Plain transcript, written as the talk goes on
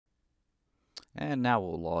And now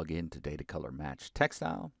we'll log into Datacolor Match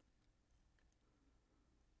Textile.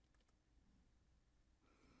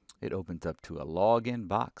 It opens up to a login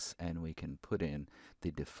box, and we can put in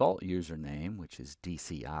the default username, which is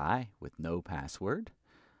DCI with no password.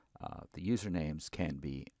 The usernames can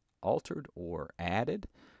be altered or added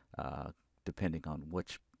depending on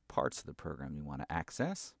which parts of the program you want to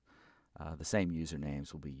access. The same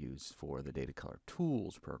usernames will be used for the Datacolor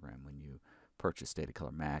Tools program. When you purchase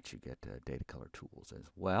Datacolor Match, you get Datacolor Tools as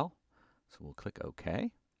well. So we'll click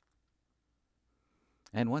OK.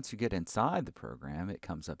 And once you get inside the program, it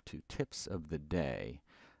comes up to Tips of the Day.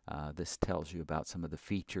 This tells you about some of the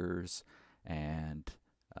features and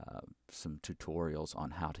some tutorials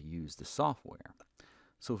on how to use the software.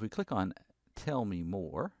 So if we click on Tell Me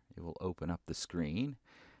More, it will open up the screen,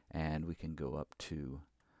 and we can go up to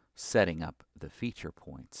setting up the feature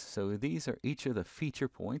points. So these are each of the feature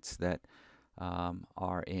points that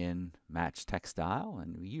are in MatchTextile,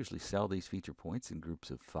 and we usually sell these feature points in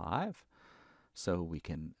groups of 5. So we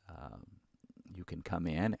can you can come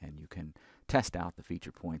in and you can test out the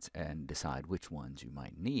feature points and decide which ones you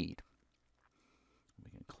might need. We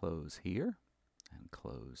can close here and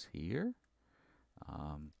close here.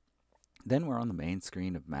 Then we're on the main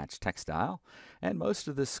screen of MatchTextile, and most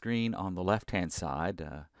of the screen on the left-hand side,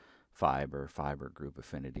 fiber, fiber group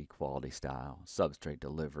affinity, quality style, substrate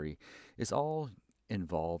delivery, is all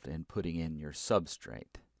involved in putting in your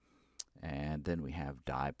substrate. And then we have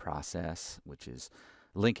dye process, which is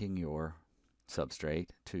linking your substrate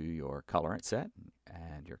to your colorant set.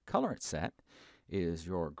 And your colorant set is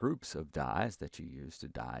your groups of dyes that you use to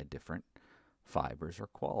dye different fibers or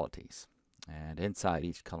qualities. And inside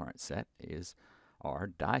each colorant set is our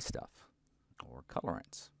dye stuff or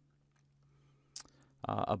colorants.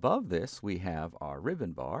 Above this, we have our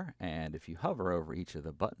ribbon bar, and if you hover over each of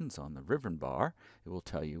the buttons on the ribbon bar, it will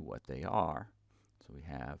tell you what they are. So we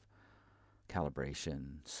have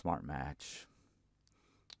calibration, smart match.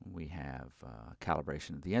 We have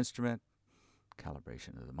calibration of the instrument,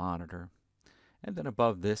 calibration of the monitor. And then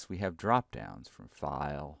above this, we have drop downs from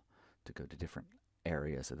file to go to different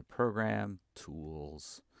areas of the program,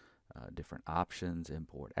 tools, different options,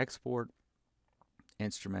 import, export,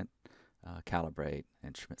 instrument, calibrate,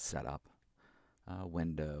 instrument setup,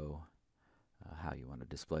 window, how you want to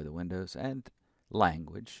display the windows, and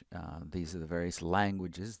language. These are the various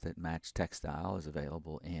languages that MatchTextile is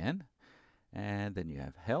available in. And then you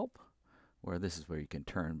have help, where this is where you can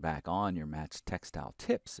turn back on your MatchTextile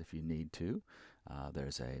tips if you need to.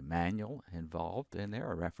 There's a manual involved in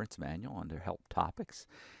there, a reference manual under help topics,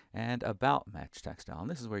 and about MatchTextile.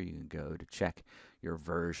 And this is where you can go to check your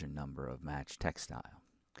version number of MatchTextile.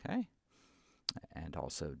 Okay? And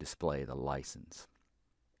also display the license.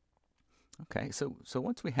 Okay, so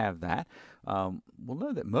once we have that, we'll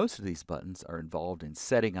know that most of these buttons are involved in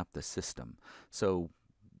setting up the system. So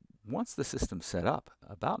once the system's set up,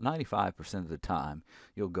 about 95% of the time,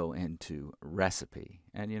 you'll go into Recipe.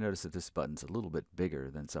 And you notice that this button's a little bit bigger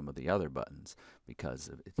than some of the other buttons because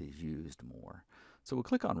it is used more. So we'll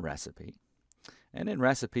click on Recipe. And in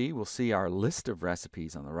Recipe, we'll see our list of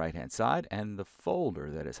recipes on the right-hand side and the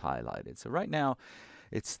folder that is highlighted. So right now,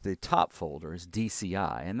 it's the top folder is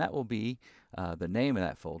DCI, and that will be the name of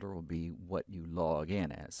that folder will be what you log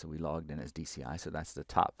in as. So we logged in as DCI, so that's the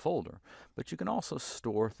top folder. But you can also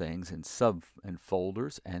store things in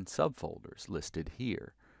folders and subfolders listed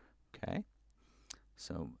here. Okay,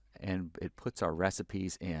 so and it puts our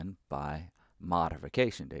recipes in by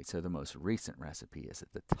modification date. So the most recent recipe is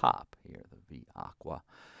at the top here, the V Aqua.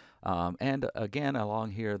 And again,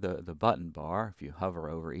 along here, the button bar, if you hover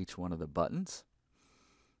over each one of the buttons,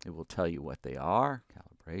 it will tell you what they are: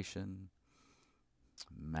 calibration,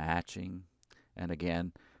 matching, and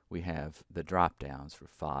again, we have the drop downs for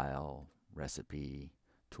file, recipe,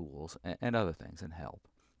 tools, and other things, and help.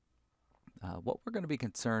 What we're going to be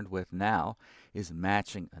concerned with now is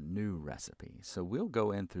matching a new recipe. So we'll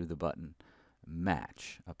go in through the button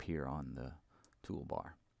Match up here on the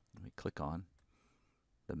toolbar. We click on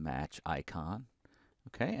the match icon.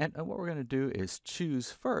 Okay, and what we're going to do is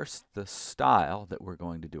choose first the style that we're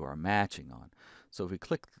going to do our matching on. So if we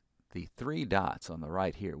click the 3 dots on the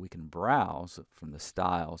right here, we can browse from the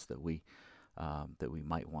styles that we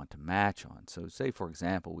might want to match on. So say, for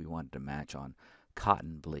example, we wanted to match on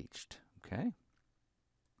cotton bleached. Okay,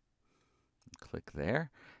 click there,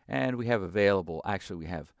 and we have available, actually we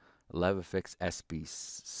have Levifix SB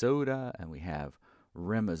Soda, and we have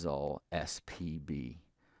Rimazole SPB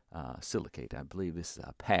silicate. I believe this is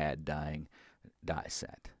a pad dyeing dye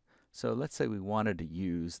set. So let's say we wanted to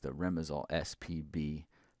use the Rimazole SPB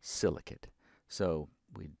silicate. So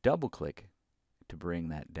we double click to bring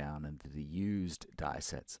that down into the used die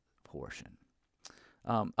sets portion.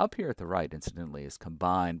 Up here at the right, incidentally, is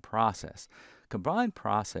combined process. Combined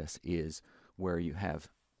process is where you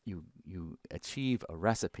achieve a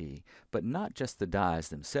recipe, but not just the dyes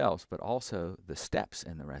themselves, but also the steps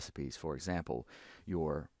in the recipes. For example,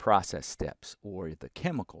 your process steps or the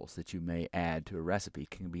chemicals that you may add to a recipe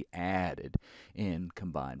can be added in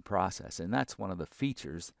combined process. And that's one of the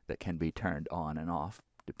features that can be turned on and off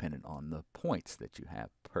dependent on the points that you have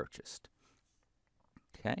purchased.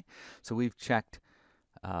 Okay, so we've checked,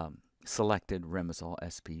 selected Remesol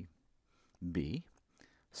SPB.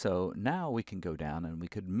 So now we can go down and we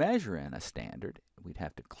could measure in a standard. We'd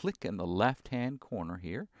have to click in the left-hand corner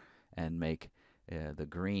here and make the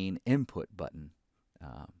green input button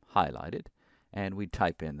highlighted. And we'd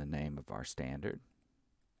type in the name of our standard.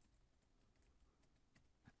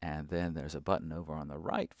 And then there's a button over on the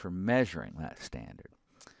right for measuring that standard.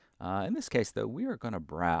 In this case, though, we are going to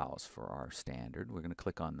browse for our standard. We're going to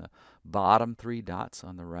click on the bottom 3 dots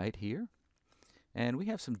on the right here. And we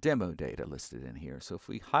have some demo data listed in here. So if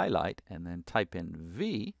we highlight and then type in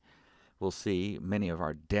V, we'll see many of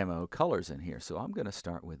our demo colors in here. So I'm going to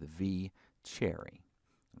start with V Cherry.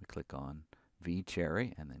 We click on V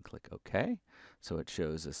Cherry and then click OK. So it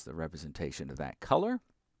shows us the representation of that color.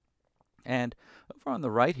 And over on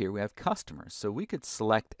the right here, we have customers. So we could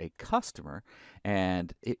select a customer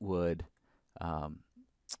and it would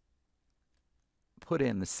put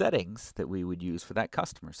in the settings that we would use for that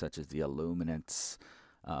customer, such as the illuminance,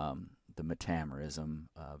 the metamerism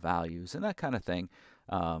values, and that kind of thing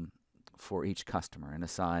for each customer, and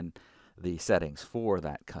assign the settings for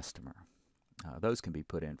that customer. Those can be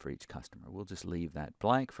put in for each customer. We'll just leave that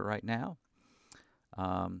blank for right now.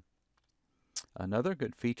 Another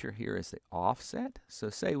good feature here is the offset. So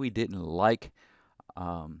say we didn't like,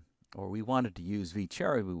 or we wanted to use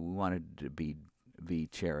V-Cherry, but we wanted it to be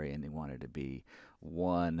V-Cherry and we wanted it to be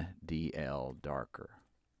 1 DL darker.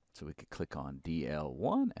 So we could click on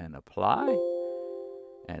DL1 and apply,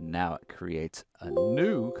 and now it creates a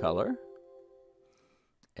new color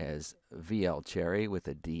as VL Cherry with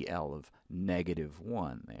a DL of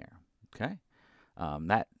 -1 there. Okay,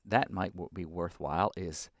 that might be worthwhile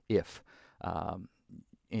is if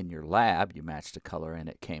in your lab you matched a color and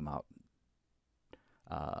it came out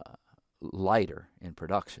lighter in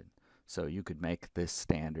production. So you could make this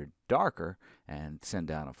standard darker and send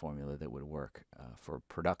down a formula that would work for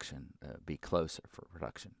production, be closer for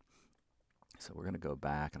production. So we're going to go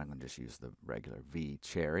back and I'm going to just use the regular V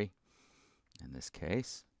Cherry in this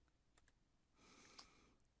case.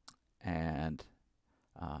 And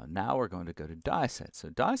now we're going to go to die set. So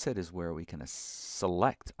die set is where we can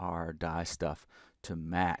select our dye stuff to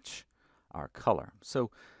match our color.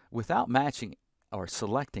 So without matching or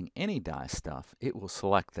selecting any dye stuff, it will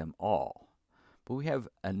select them all. But we have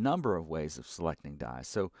a number of ways of selecting dyes.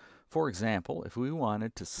 So for example, if we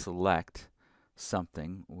wanted to select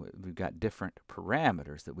something, we've got different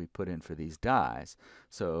parameters that we put in for these dyes.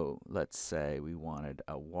 So let's say we wanted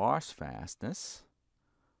a wash fastness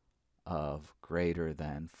of greater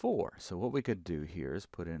than 4. So what we could do here is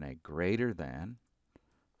put in a greater than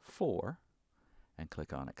 4 and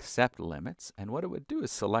click on accept limits, and what it would do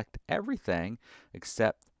is select everything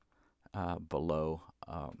except below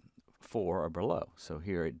 4 or below. So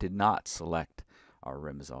here it did not select our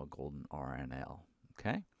Remesol Golden RNL.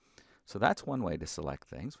 Okay, so that's one way to select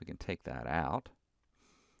things. We can take that out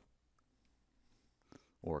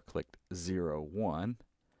or click 0, 1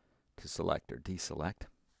 to select or deselect.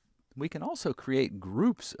 We can also create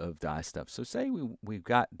groups of dye stuff. So say we've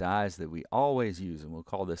got dyes that we always use, and we'll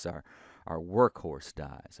call this our workhorse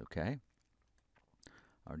dyes, okay?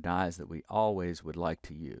 Our dyes that we always would like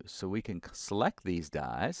to use. So we can select these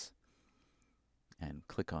dyes and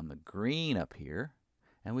click on the green up here,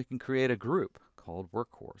 and we can create a group called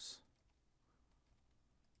workhorse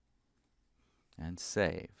and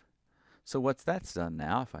save. So what's that's done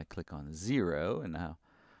now, if I click on 0, and now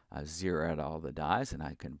I've zeroed all the dyes, and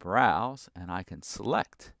I can browse and I can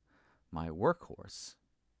select my workhorse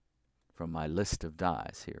from my list of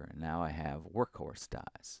dyes here, and now I have workhorse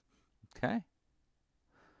dyes. Okay,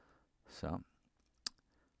 so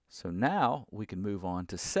now we can move on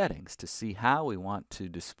to settings to see how we want to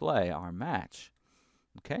display our match.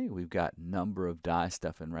 Okay, we've got number of dye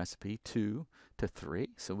stuff in recipe 2 to 3,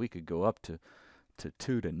 so we could go up to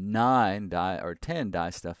 2 to 9 dye or 10 dye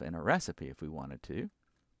stuff in a recipe if we wanted to.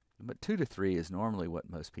 But 2 to 3 is normally what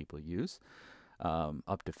most people use.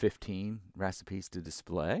 Up to 15 recipes to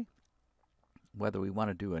display. whether we want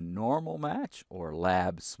to do a normal match or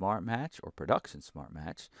lab smart match or production smart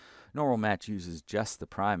match. Normal match uses just the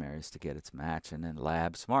primaries to get its match, and then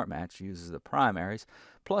lab smart match uses the primaries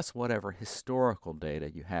plus whatever historical data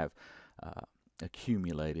you have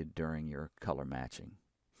accumulated during your color matching.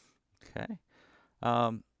 Okay.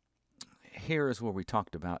 Here is where we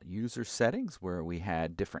talked about user settings, where we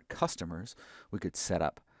had different customers. We could set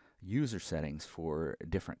up user settings for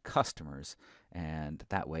different customers, and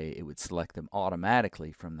that way it would select them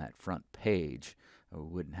automatically from that front page. We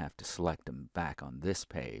wouldn't have to select them back on this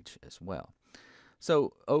page as well.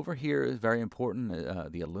 So over here is very important,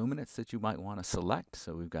 the illuminates that you might want to select.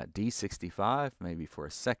 So we've got D65, maybe for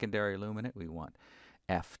a secondary illuminate we want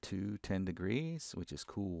F2 10 degrees, which is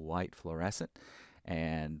cool white fluorescent.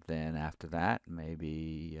 And then after that,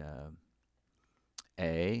 maybe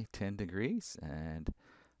A 10 degrees. And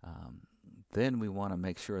then we want to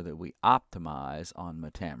make sure that we optimize on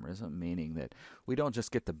metamerism, meaning that we don't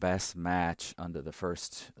just get the best match under the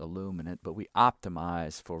first illuminate, but we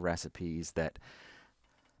optimize for recipes that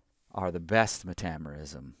are the best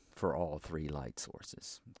metamerism for all three light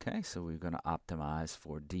sources. Okay, so we're going to optimize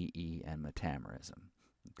for DE and metamerism.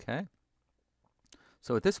 Okay,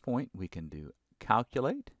 so at this point we can do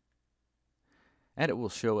calculate, and it will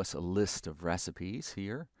show us a list of recipes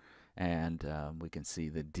here, and we can see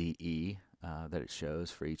the DE that it shows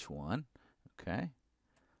for each one. Okay,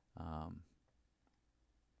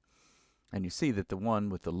 and you see that the one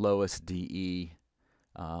with the lowest DE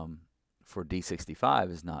for D65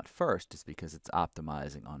 is not first. It's because it's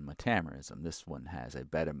optimizing on metamerism. This one has a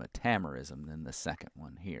better metamerism than the second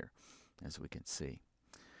one here, as we can see.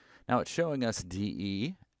 Now it's showing us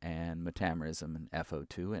DE and metamerism and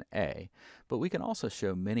FO2 and A, but we can also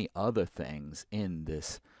show many other things in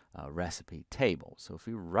this recipe table. So if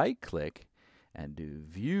we right click and do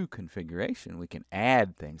view configuration, we can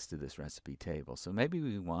add things to this recipe table. So maybe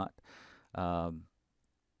we want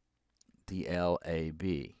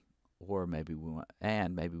DLAB, or maybe we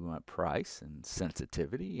want price and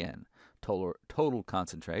sensitivity and total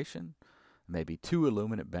concentration, maybe 2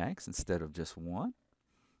 illuminate banks instead of just 1.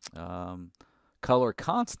 Color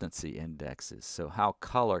constancy indexes, so how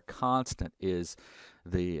color constant is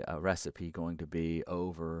the recipe going to be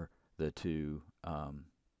over the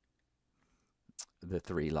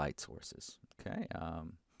three light sources. Okay,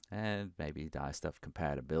 and maybe dye stuff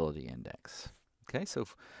compatibility index. Okay, so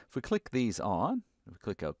if we click these on, if we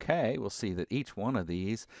click OK, we'll see that each one of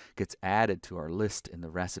these gets added to our list in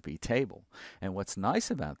the recipe table. And what's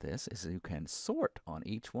nice about this is you can sort on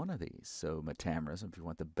each one of these. So metamerism, if you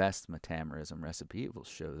want the best metamerism recipe, it will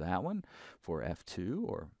show that one for F2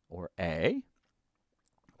 or A,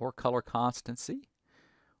 or color constancy,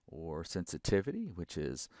 or sensitivity, which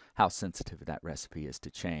is how sensitive that recipe is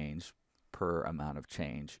to change per amount of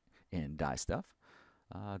change in dye stuff.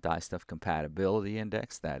 Dye stuff compatibility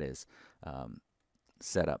index, that is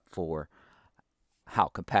set up for how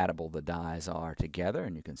compatible the dyes are together,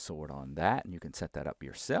 and you can sort on that, and you can set that up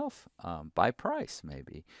yourself by price.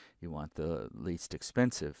 Maybe you want the least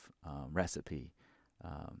expensive recipe.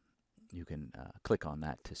 You can click on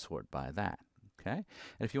that to sort by that. Okay,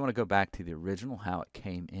 and if you want to go back to the original, how it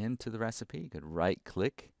came into the recipe, you could right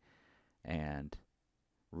click and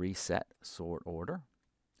reset sort order,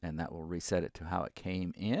 and that will reset it to how it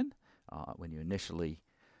came in when you initially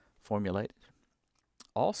formulate it.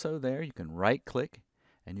 Also there, you can right click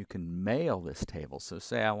and you can mail this table. So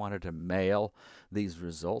say I wanted to mail these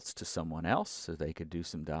results to someone else so they could do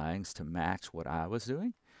some dyeings to match what I was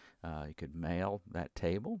doing. You could mail that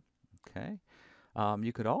table. Okay.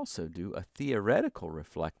 You could also do a theoretical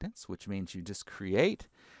reflectance, which means you just create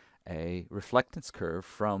a reflectance curve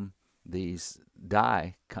from this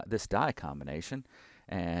dye combination,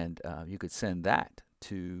 and you could send that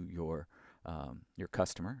to your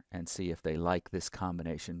customer and see if they like this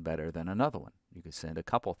combination better than another one. You could send a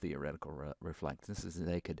couple theoretical reflectances, and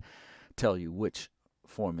they could tell you which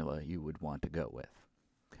formula you would want to go with.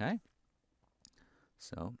 Okay,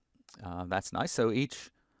 so that's nice. So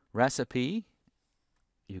each recipe,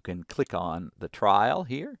 you can click on the trial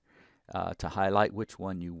here to highlight which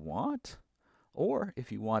one you want, or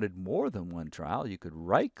if you wanted more than one trial, you could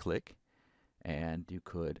right click and you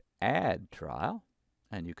could add trial,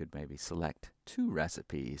 and you could maybe select 2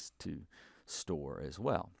 recipes to store as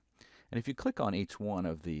well. And if you click on each one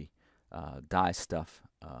of the dye stuff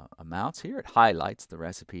amounts here, it highlights the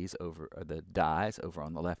recipes over, or the dyes over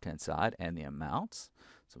on the left hand side, and the amounts.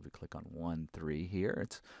 So if we click on 1, 3 here,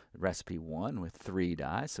 it's recipe 1 with 3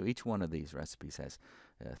 dyes. So each one of these recipes has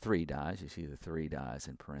 3 dyes. You see the 3 dyes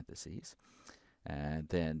in parentheses. And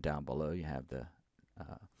then down below you have the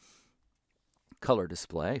color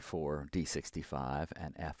display for D65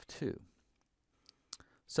 and F2.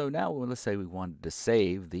 So now let's say we wanted to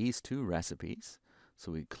save these two recipes.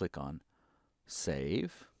 So we click on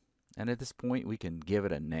Save. And at this point we can give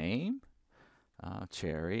it a name,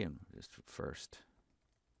 Cherry, and just first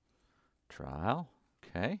trial.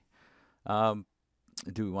 Okay.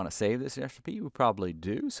 Do we want to save this recipe? We probably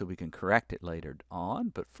do, so we can correct it later on.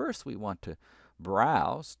 But first we want to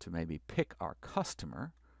browse to maybe pick our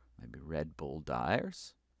customer, maybe Red Bull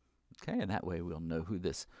Dyers. Okay, and that way we'll know who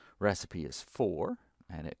this recipe is for,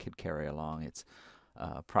 and it could carry along its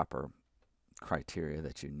proper criteria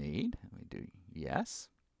that you need. We do yes.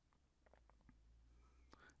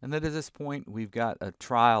 And then at this point we've got a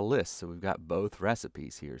trial list, so we've got both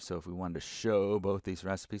recipes here. So if we wanted to show both these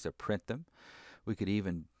recipes or print them, we could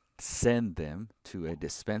even send them to a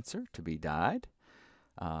dispenser to be dyed,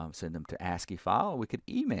 send them to ASCII file. We could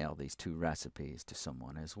email these two recipes to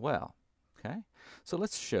someone as well. Okay, so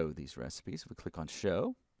let's show these recipes. We click on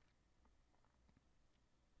Show.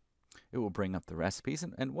 It will bring up the recipes.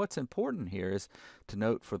 And what's important here is to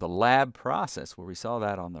note for the lab process, where we saw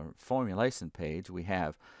that on the formulation page, we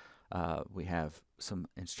have some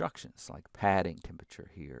instructions like padding temperature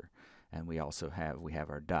here. And we also have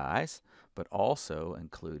our dyes, but also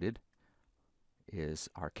included is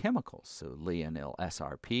our chemicals. So Leonil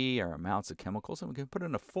SRP are amounts of chemicals, and we can put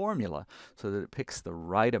in a formula so that it picks the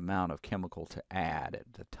right amount of chemical to add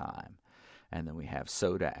at the time. And then we have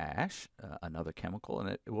soda ash, another chemical, and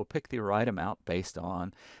it will pick the right amount based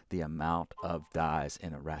on the amount of dyes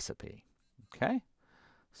in a recipe. Okay,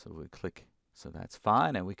 so we click, so that's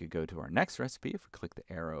fine, and we could go to our next recipe. If we click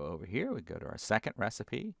the arrow over here, we go to our second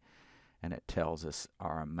recipe, and it tells us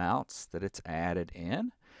our amounts that it's added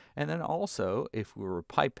in. And then also, if we were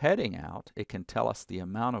pipetting out, it can tell us the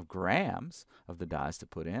amount of grams of the dyes to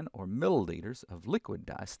put in, or milliliters of liquid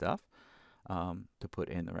dye stuff to put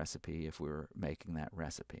in the recipe if we were making that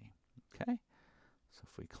recipe. Okay, so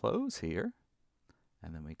if we close here,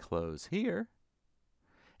 and then we close here,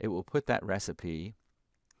 it will put that recipe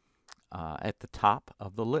at the top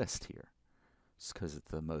of the list here, just because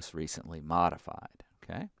it's the most recently modified.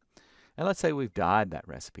 Okay, and let's say we've dyed that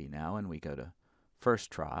recipe now, and we go to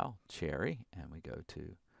First Trial, Cherry, and we go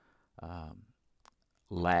to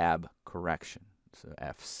Lab Correction, so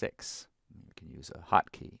F6. You can use a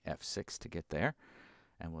hotkey, F6, to get there,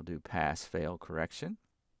 and we'll do Pass Fail Correction.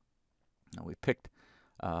 Now we picked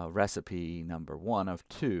recipe number 1 of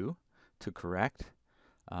 2 to correct,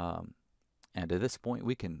 and at this point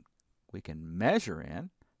we can measure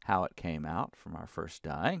in how it came out from our first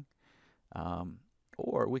dyeing,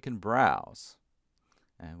 or we can browse,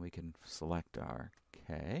 and we can select our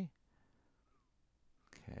Cherry,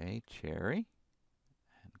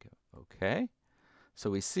 and go OK. So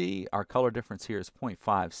we see our color difference here is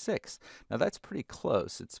 0.56. Now that's pretty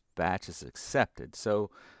close. Its batch is accepted. So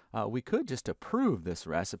we could just approve this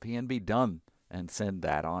recipe and be done and send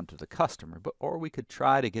that on to the customer. Or we could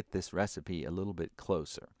try to get this recipe a little bit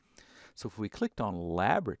closer. So if we clicked on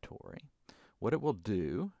Laboratory, what it will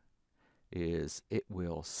do is it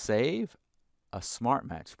will save a Smart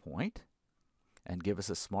Match point and give us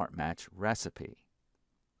a Smart Match recipe.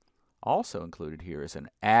 Also included here is an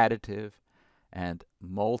additive and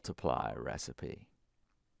multiply recipe.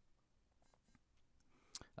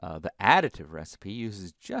 The additive recipe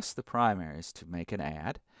uses just the primaries to make an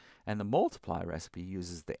add, and the multiply recipe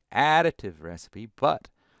uses the additive recipe but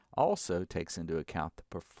also takes into account the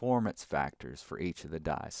performance factors for each of the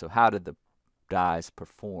dyes. So how did the dyes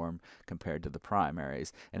perform compared to the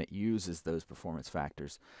primaries, and it uses those performance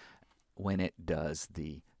factors when it does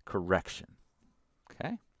the correction.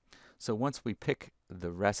 Okay, so once we pick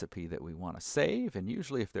the recipe that we want to save, and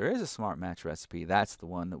usually if there is a Smart Match recipe, that's the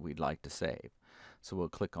one that we'd like to save. So we'll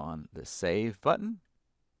click on the Save button,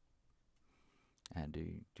 and do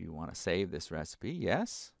you want to save this recipe?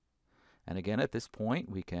 Yes. And again, at this point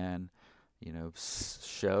we can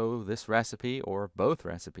show this recipe or both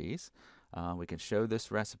recipes. We can show this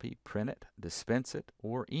recipe, print it, dispense it,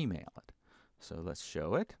 or email it. So let's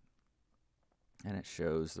show it, and it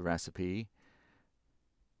shows the recipe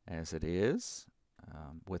as it is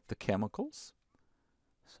with the chemicals.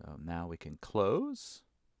 So now we can close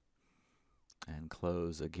and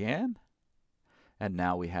close again, and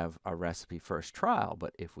now we have our recipe first trial.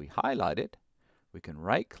 But if we highlight it, we can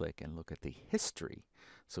right click and look at the history.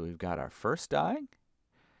 So we've got our first dyeing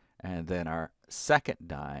and then our second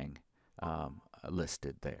dyeing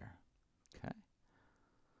listed there. Okay,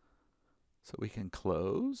 so we can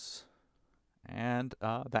close, and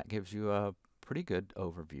that gives you a pretty good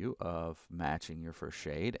overview of matching your first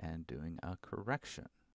shade and doing a correction.